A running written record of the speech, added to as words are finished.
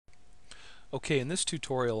Okay, in this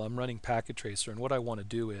tutorial I'm running Packet Tracer, and what I want to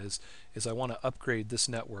do is I want to upgrade this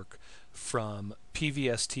network from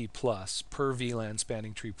PVST plus, per VLAN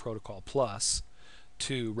spanning tree protocol plus,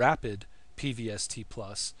 to Rapid-PVST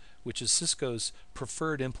plus, which is Cisco's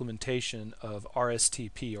preferred implementation of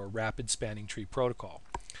RSTP, or Rapid Spanning Tree Protocol.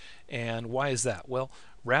 And why is that? Well,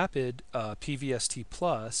 Rapid PVST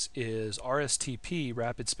Plus is RSTP,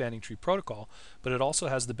 Rapid Spanning Tree Protocol, but it also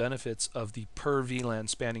has the benefits of the per VLAN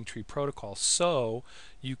Spanning Tree Protocol. So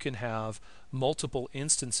you can have multiple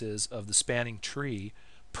instances of the spanning tree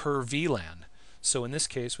per VLAN. So in this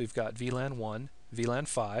case, we've got VLAN 1, VLAN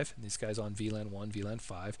 5, and these guys on VLAN 1, VLAN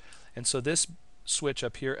 5. And so this switch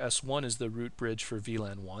up here, S1, is the root bridge for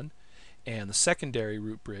VLAN 1, and the secondary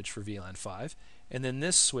root bridge for VLAN 5. And then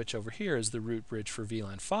this switch over here is the root bridge for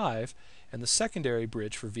VLAN 5 and the secondary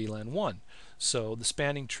bridge for VLAN 1. So the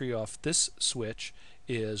spanning tree off this switch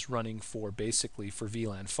is running for basically for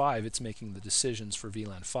VLAN 5. It's making the decisions for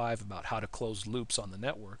VLAN 5 about how to close loops on the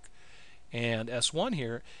network. And S1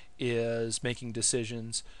 here is making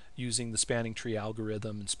decisions using the spanning tree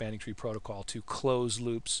algorithm and spanning tree protocol to close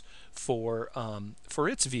loops for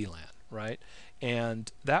its VLAN, right?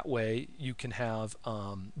 And that way you can have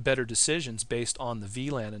better decisions based on the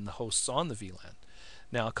VLAN and the hosts on the VLAN.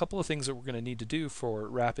 Now, a couple of things that we're going to need to do for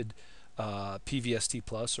Rapid PVST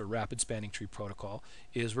plus, or Rapid Spanning Tree Protocol,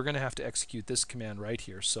 is we're going to have to execute this command right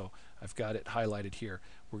here. So I've got it highlighted here.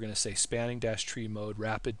 We're going to say spanning-tree mode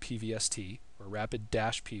rapid PVST, or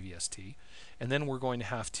rapid-PVST, and then we're going to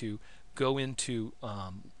have to go into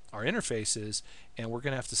our interfaces, and we're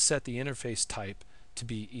going to have to set the interface type to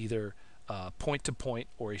be either point-to-point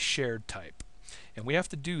or a shared type. And we have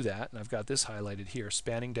to do that, and I've got this highlighted here,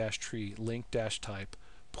 spanning-tree link-type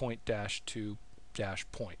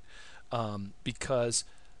point-to-point. Because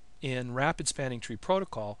in Rapid Spanning Tree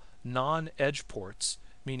Protocol, non-edge ports,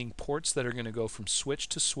 meaning ports that are going to go from switch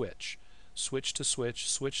to switch, switch to switch,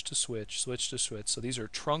 switch to switch, switch to switch, so these are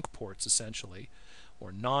trunk ports essentially,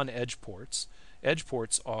 or non-edge ports. Edge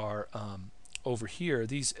ports are over here.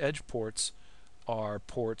 These edge ports are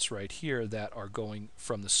ports right here that are going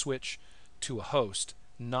from the switch to a host,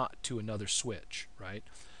 not to another switch, right?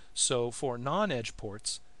 So for non-edge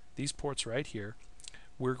ports, these ports right here,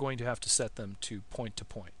 we're going to have to set them to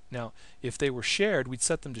point-to-point. Now, if they were shared, we'd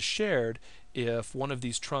set them to shared if one of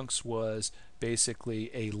these trunks was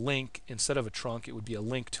basically a link. Instead of a trunk, it would be a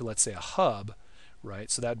link to, let's say, a hub,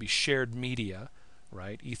 right? So that would be shared media,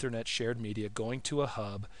 right? Ethernet shared media going to a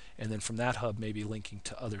hub, and then from that hub maybe linking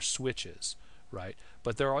to other switches, right?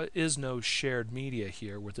 But there is no shared media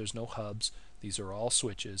here, where there's no hubs. These are all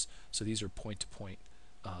switches, so these are point-to-point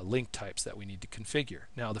link types that we need to configure.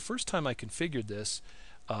 Now, the first time I configured this,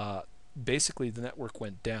 basically the network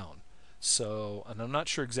went down. So, and I'm not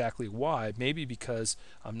sure exactly why. Maybe because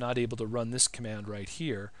I'm not able to run this command right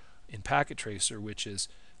here in Packet Tracer, which is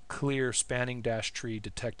clear spanning-tree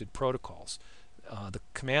detected protocols. The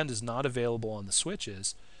command is not available on the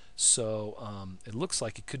switches, so it looks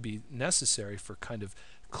like it could be necessary for kind of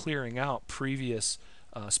clearing out previous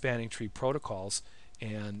spanning tree protocols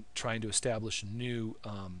and trying to establish a new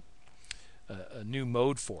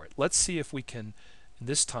mode for it. Let's see if we can,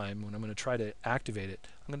 this time when I'm going to try to activate it,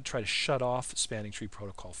 I'm going to try to shut off spanning tree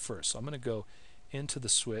protocol first. So I'm going to go into the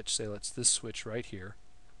switch, say let's this switch right here,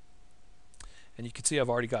 and you can see I've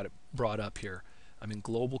already got it brought up here. I'm in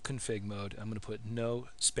global config mode. I'm going to put no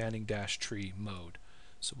spanning-tree mode.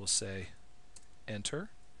 So we'll say enter,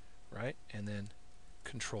 right, and then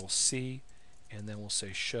Control C, and then we'll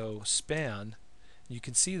say show span. You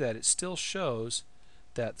can see that it still shows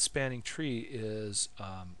that the spanning tree is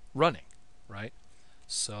running, right?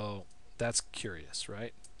 So that's curious,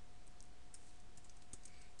 right?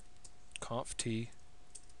 Conf T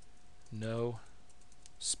no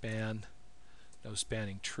spanning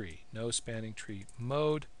tree, no spanning tree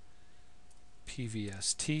mode,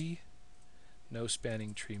 PVST, no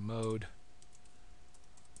spanning tree mode,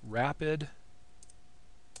 rapid,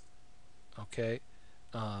 okay,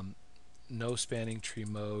 no spanning tree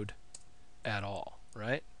mode at all,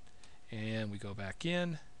 right? And we go back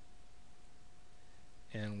in,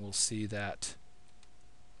 and we'll see that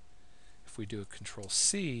if we do a Control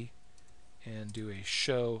C and do a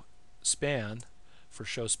show span for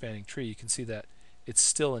show spanning tree, you can see that it's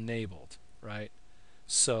still enabled, right?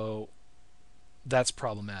 So that's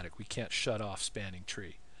problematic. We can't shut off spanning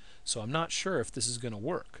tree. So I'm not sure if this is going to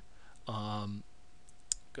work. I'm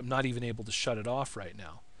not even able to shut it off right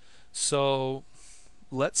now. So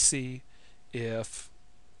let's see if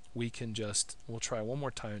we can just, we'll try one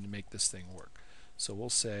more time to make this thing work. So we'll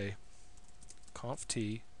say conf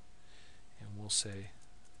T, and we'll say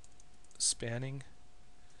spanning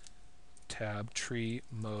tab tree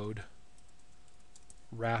mode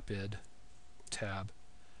rapid tab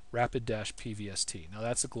rapid-PVST. Now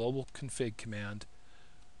that's a global config command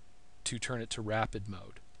to turn it to rapid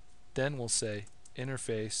mode. Then we'll say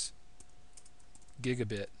interface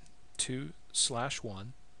gigabit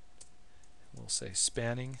 2/1. We'll say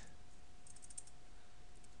spanning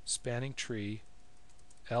tree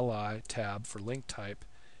li tab for link type,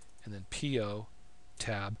 and then po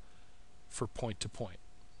tab for point to point.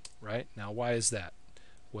 Right? Now why is that?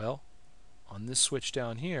 Well, on this switch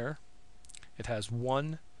down here, it has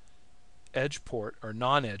one edge port, or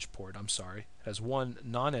non-edge port, I'm sorry. It has one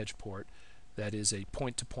non-edge port that is a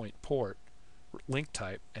point-to-point port link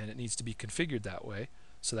type, and it needs to be configured that way.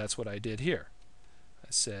 So that's what I did here.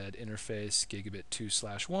 I said interface gigabit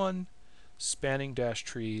 2/1 spanning dash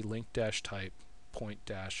tree link dash type point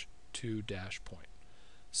dash 2 dash point.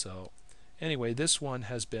 So anyway, this one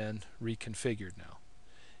has been reconfigured now,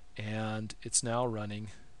 and it's now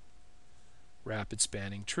running rapid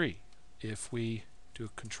spanning tree. If we do a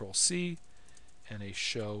Control C and a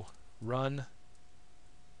show run,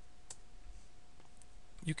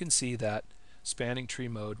 you can see that spanning tree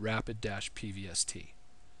mode rapid-PVST.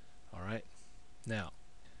 Alright, now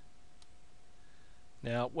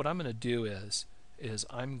what I'm going to do is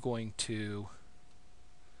I'm going to,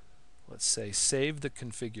 let's say, save the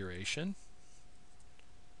configuration.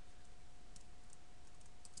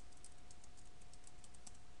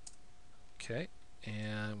 Okay,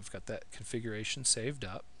 and we've got that configuration saved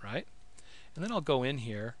up, right? And then I'll go in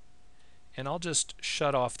here and I'll just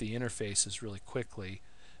shut off the interfaces really quickly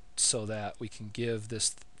so that we can give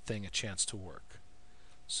this thing a chance to work.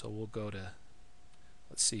 So we'll go to,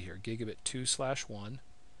 let's see here, gigabit 2/1.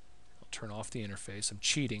 I'll turn off the interface. I'm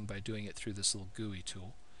cheating by doing it through this little GUI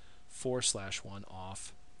tool. 4/1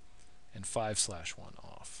 off and 5/1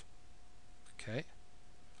 off. Okay.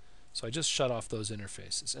 So I just shut off those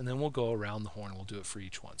interfaces, and then we'll go around the horn. We'll do it for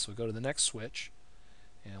each one. So we'll go to the next switch,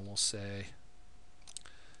 and we'll say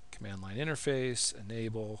command line interface,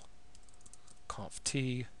 enable, conf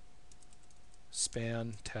t,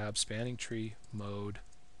 span, tab, spanning tree, mode,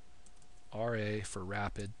 RA for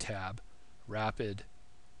rapid, tab,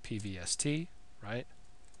 rapid-PVST, right?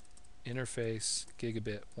 Interface,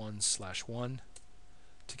 gigabit 1/1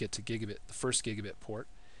 to get to gigabit, the first gigabit port.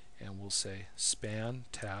 And we'll say span,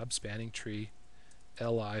 tab, spanning tree,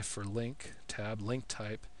 li for link, tab, link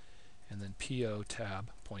type, and then po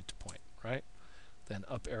tab, point to point, right? Then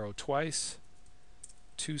up arrow twice,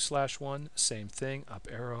 2/1, same thing, up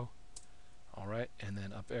arrow, all right, and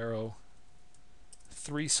then up arrow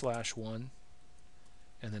 3/1,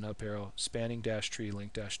 and then up arrow spanning dash tree,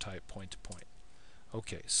 link dash type, point to point.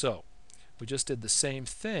 Okay, so we just did the same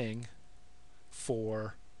thing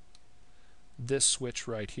for this switch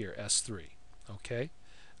right here, S3. Okay,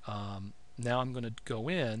 now I'm going to go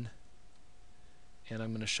in and I'm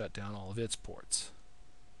going to shut down all of its ports.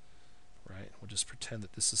 Right? We'll just pretend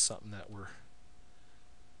that this is something that we're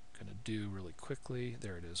going to do really quickly.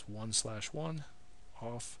 There it is, 1/1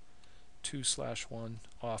 off, 2/1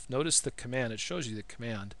 off. Notice the command, it shows you the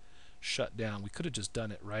command shut down. We could have just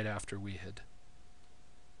done it right after we had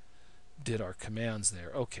did our commands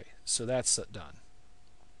there. Okay, so that's done.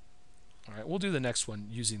 Alright, we'll do the next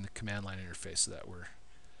one using the command line interface so that we're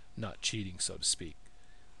not cheating, so to speak.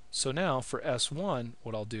 So now for S1,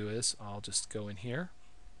 what I'll do is I'll just go in here,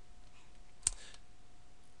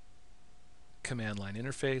 command line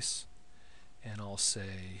interface, and I'll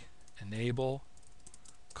say enable,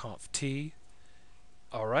 conf t.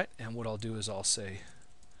 Alright, and what I'll do is I'll say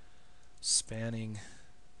spanning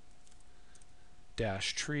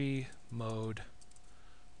dash tree mode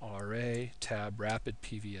RA tab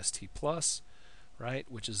rapid-PVST plus,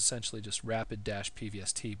 right, which is essentially just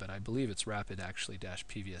rapid-PVST, but I believe it's rapid actually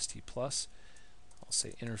 -PVST plus. I'll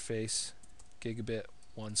say interface gigabit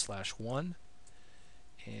 1/1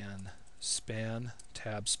 and span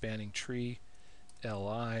tab spanning tree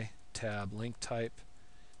li tab link type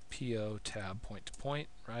po tab point to point,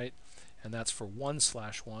 right, and that's for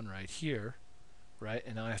 1/1 right here, right,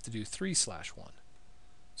 and now I have to do 3/1.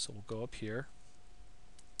 So we'll go up here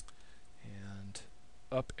and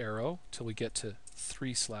up arrow till we get to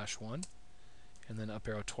 3/1, and then up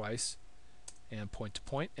arrow twice and point to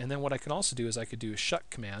point. And then what I can also do is I could do a shut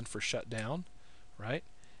command for shut down, right,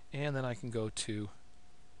 and then I can go to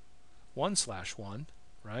 1/1,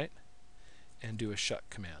 right, and do a shut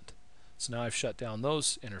command. So now I've shut down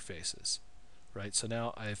those interfaces, right? So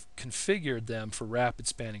now I've configured them for rapid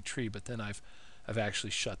spanning tree, but then I've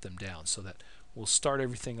actually shut them down, so that we'll start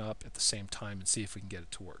everything up at the same time and see if we can get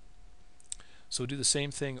it to work. So we'll do the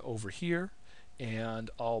same thing over here, and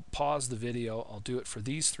I'll pause the video. I'll do it for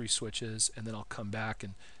these 3 switches, and then I'll come back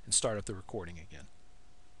and start up the recording again.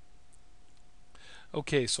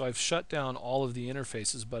 Okay, so I've shut down all of the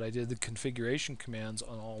interfaces, but I did the configuration commands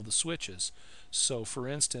on all the switches. So for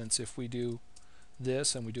instance, if we do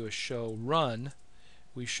this and we do a show run,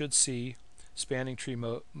 we should see spanning tree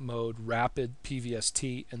mode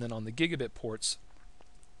Rapid-PVST, and then on the gigabit ports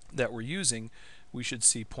that we're using, we should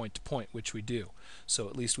see point to point, which we do. So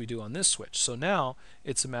at least we do on this switch. So now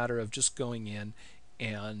it's a matter of just going in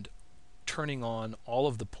and turning on all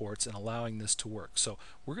of the ports and allowing this to work. So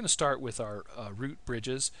we're going to start with our root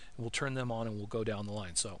bridges, and we'll turn them on and we'll go down the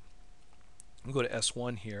line. So we'll go to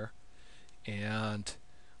S1 here, and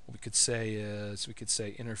what we could say is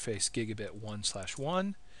interface gigabit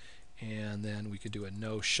 1/1, and then we could do a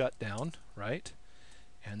no shutdown, right?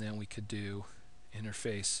 And then we could do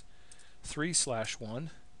interface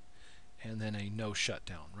 3/1 and then a no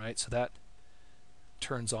shutdown, right? So that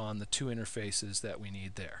turns on the 2 interfaces that we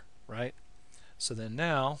need there, right? So then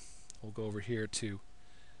now we'll go over here to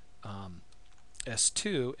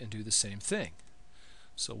S2 and do the same thing.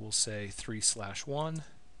 So we'll say 3/1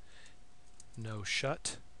 no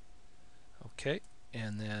shut, okay,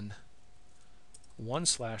 and then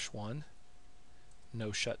 1/1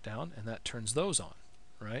 no shutdown, and that turns those on,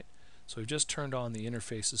 right? So we've just turned on the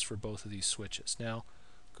interfaces for both of these switches. Now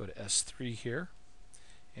go to S3 here,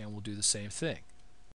 and we'll do the same thing.